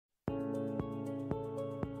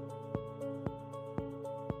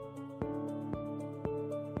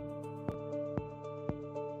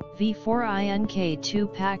V4INK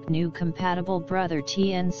 2-pack new compatible Brother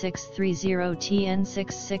TN630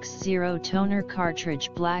 TN660 toner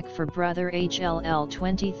cartridge black for Brother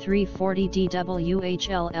HLL2340 DW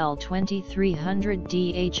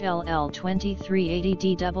HLL2300D HLL2380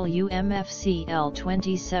 DW MFC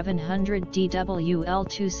L2700 DW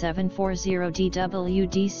L2740 DW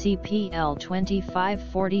DCP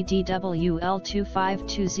L2540 DW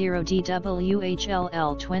L2520 DW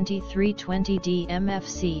HLL2320 D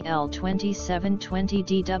MFC L2720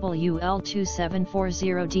 DW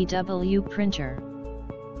L2740 DW printer.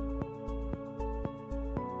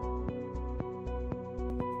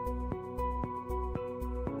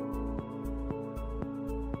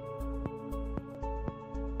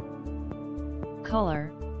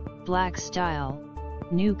 Color, black style,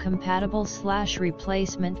 new compatible /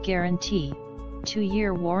 replacement guarantee,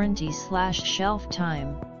 2-year warranty / shelf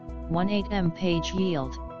time, 18M page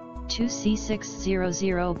yield,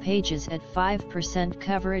 2C600 pages at 5%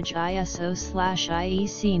 coverage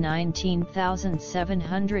ISO/IEC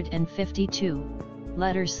 19752,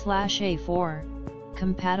 letters /A4,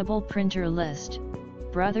 compatible printer list,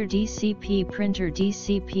 Brother-DCP printer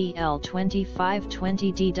DCP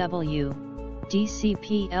L2520 DW,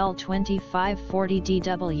 DCP L2540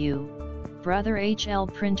 DW, Brother HL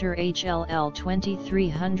printer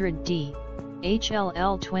HLL2300D,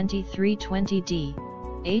 HLL2320D,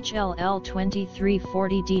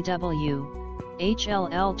 HLL2340 DW,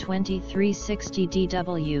 HLL2360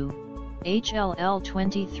 DW,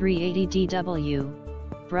 HLL2380 DW,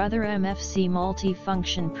 Brother-MFC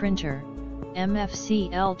multi-function printer,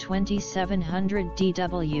 MFC L2700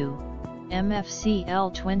 DW, MFC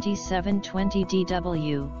L2720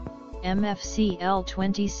 DW, MFC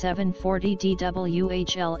L2740 DW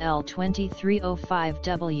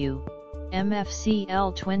HLL2305W, MFC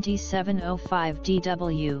L2705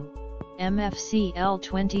 DW, MFC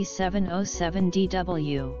L2707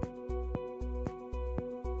 DW.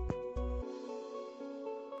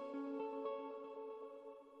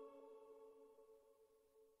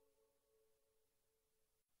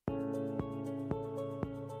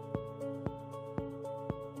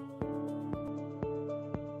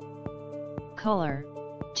 Color,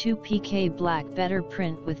 2PK black better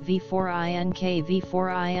print with V4INK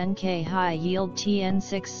V4INK high yield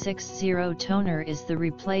TN660 toner is the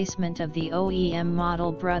replacement of the OEM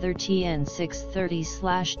model Brother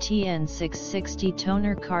TN630/TN660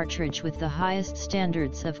 toner cartridge with the highest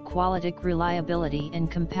standards of quality, reliability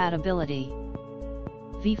and compatibility.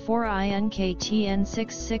 V4INK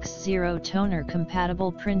TN660 toner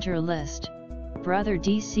compatible printer list,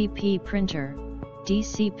 Brother-DCP printer,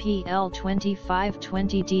 DCP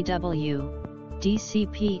L2520 DW,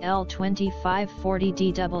 DCP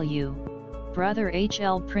L2540 DW, Brother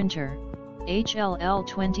HL printer,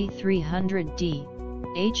 HLL2300D,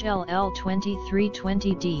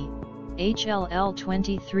 HLL2320D,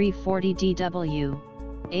 HLL2340 DW,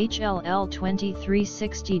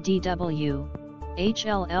 HLL2360 DW,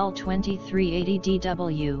 HLL2380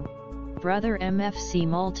 DW, Brother-MFC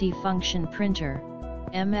multi-function printer,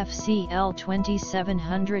 MFC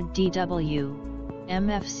L2700 DW,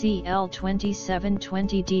 MFC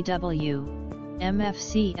L2720 DW,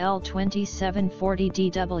 MFC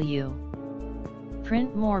L2740 DW.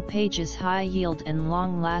 Print more pages high yield and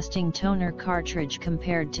long-lasting toner cartridge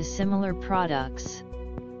compared to similar products.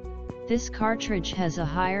 This cartridge has a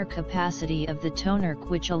higher capacity of the toner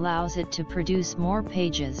which allows it to produce more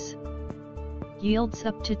pages. Yields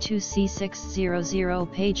up to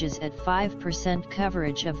 2C600 pages at 5%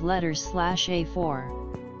 coverage of letters /A4.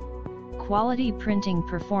 Quality printing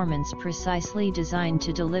performance precisely designed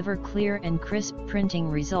to deliver clear and crisp printing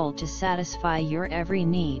result to satisfy your every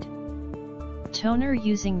need. Toner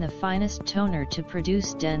using the finest toner to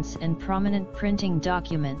produce dense and prominent printing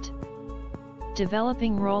document.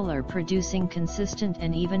 Developing roller producing consistent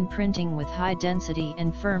and even printing with high density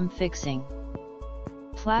and firm fixing.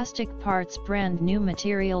 Plastic parts brand new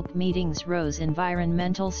material meetings RoHS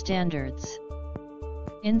environmental standards.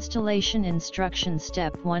 Installation instruction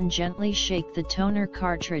Step 1 Gently shake the toner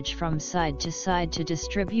cartridge from side to side to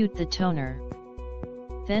distribute the toner.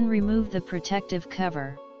 Then remove the protective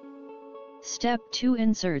cover. Step 2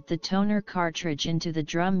 Insert the toner cartridge into the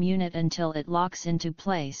drum unit until it locks into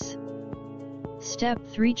place. Step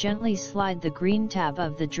 3 Gently slide the green tab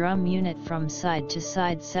of the drum unit from side to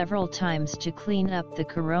side several times to clean up the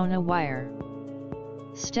corona wire.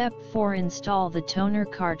 Step 4 Install the toner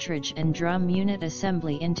cartridge and drum unit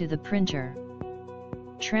assembly into the printer.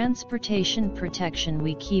 Transportation protection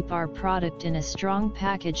We keep our product in a strong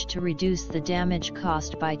package to reduce the damage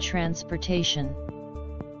caused by transportation.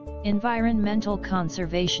 Environmental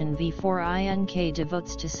conservation. V4INK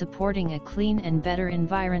devotes to supporting a clean and better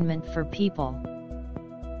environment for people.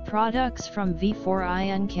 Products from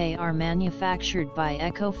V4INK are manufactured by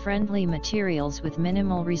eco-friendly materials with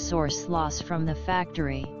minimal resource loss from the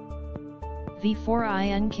factory.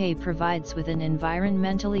 V4INK provides with an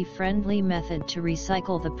environmentally friendly method to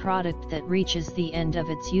recycle the product that reaches the end of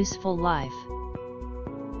its useful life.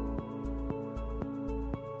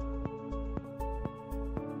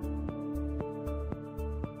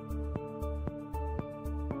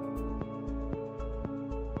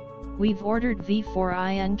 We've ordered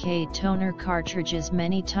V4INK toner cartridges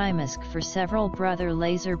many times for several Brother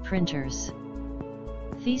laser printers.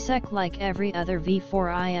 THESEC, like every other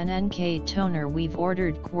V4INK toner we've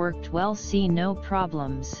ordered, worked well, see no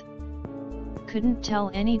problems. Couldn't tell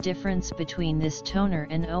any difference between this toner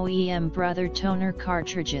and OEM Brother toner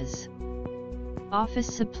cartridges. Office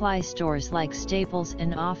supply stores like Staples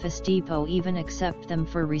and Office Depot even accept them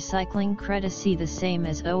for recycling credit, the same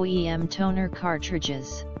as OEM toner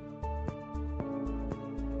cartridges.